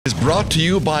Is brought to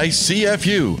you by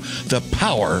CFU, the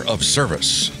power of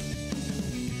service.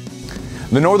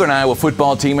 The Northern Iowa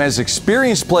football team has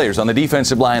experienced players on the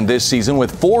defensive line this season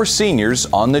with 4 seniors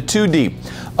on the 2 deep.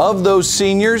 Of those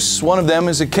seniors, one of them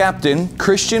is a captain,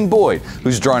 Khristian Boyd,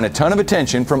 who's drawing a ton of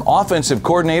attention from offensive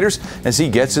coordinators as he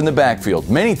gets in the backfield,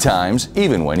 many times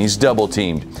even when he's double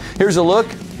teamed. Here's a look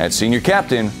at senior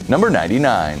captain number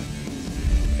 99.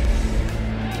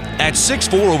 At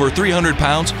 6'4", over 300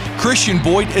 pounds, Khristian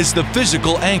Boyd is the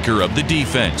physical anchor of the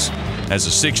defense. As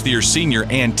a 6th-year senior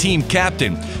and team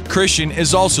captain, Khristian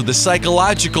is also the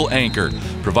psychological anchor,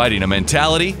 providing a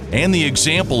mentality and the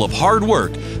example of hard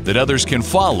work that others can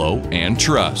follow and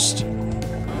trust.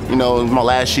 You know, it was my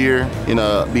last year,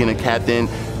 being a captain,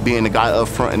 being the guy up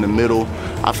front in the middle.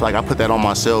 I feel like I put that on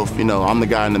myself. I'm the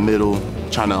guy in the middle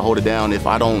trying to hold it down. If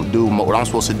I don't do what I'm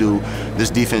supposed to do,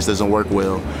 this defense doesn't work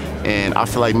well. And I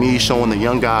feel like me showing the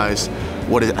young guys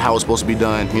how it's supposed to be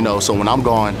done, so when I'm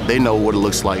gone, they know what it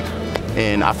looks like.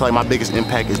 And I feel like my biggest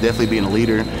impact is definitely being a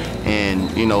leader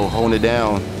and, holding it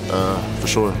down for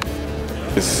sure.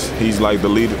 He's like the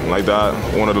leader,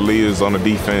 one of the leaders on the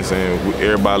defense, and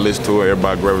everybody listens to it,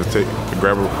 everybody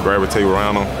gravitate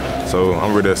around him. So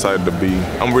I'm really excited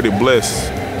I'm really blessed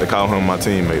to call him my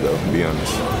teammate, though, to be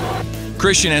honest.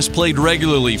 Khristian has played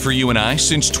regularly for UNI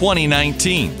since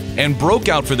 2019 and broke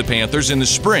out for the Panthers in the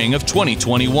spring of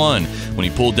 2021 when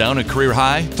he pulled down a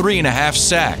career-high 3.5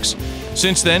 sacks.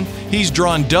 Since then, he's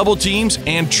drawn double teams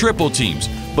and triple teams,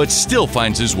 but still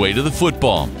finds his way to the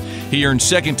football. He earned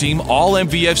second-team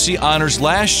All-MVFC honors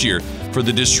last year for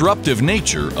the disruptive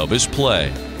nature of his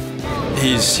play.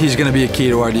 He's going to be a key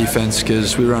to our defense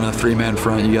because we run a 3-man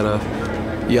front. You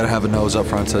gotta have a nose up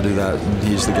front to do that, and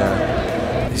he's the guy.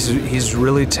 He's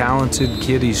really talented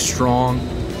kid. He's strong,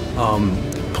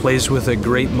 plays with a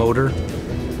great motor,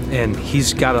 and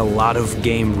he's got a lot of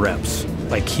game reps.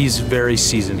 Like, he's very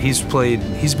seasoned. He's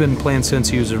been playing since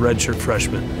he was a redshirt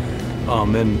freshman.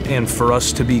 And for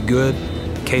us to be good,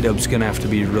 K-Dub's gonna have to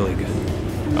be really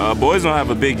good. Boyd's gonna have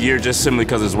a big year just simply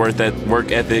because his work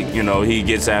ethic. He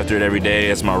gets after it every day.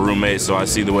 That's my roommate, so I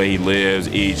see the way he lives,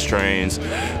 eats, trains.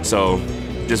 So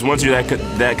just once you're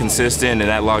that consistent and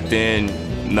that locked in,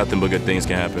 nothing but good things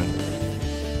can happen.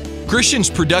 Khristian's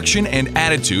production and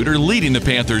attitude are leading the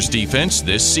Panthers defense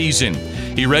this season.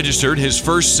 He registered his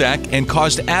first sack and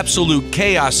caused absolute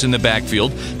chaos in the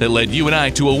backfield that led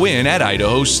UNI to a win at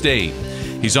Idaho State.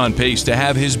 He's on pace to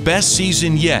have his best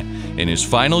season yet in his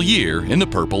final year in the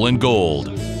purple and gold.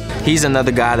 He's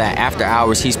another guy that after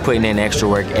hours he's putting in extra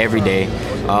work every day.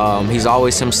 He's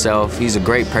always himself. He's a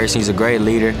great person. He's a great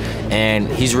leader, and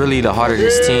he's really the heart of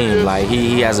this team. Like,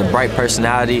 he has a bright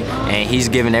personality, and he's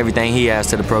giving everything he has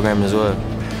to the program as well.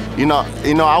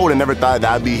 I would have never thought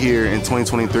that I'd be here in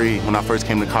 2023 when I first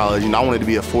came to college. I wanted to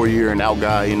be a 4-year and out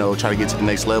guy, try to get to the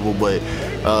next level, but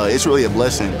it's really a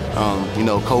blessing.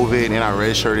 COVID, and I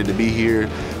redshirted to be here,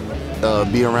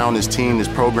 be around this team, this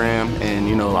program, and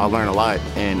I learned a lot,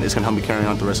 and it's gonna help me carry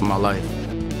on the rest of my life.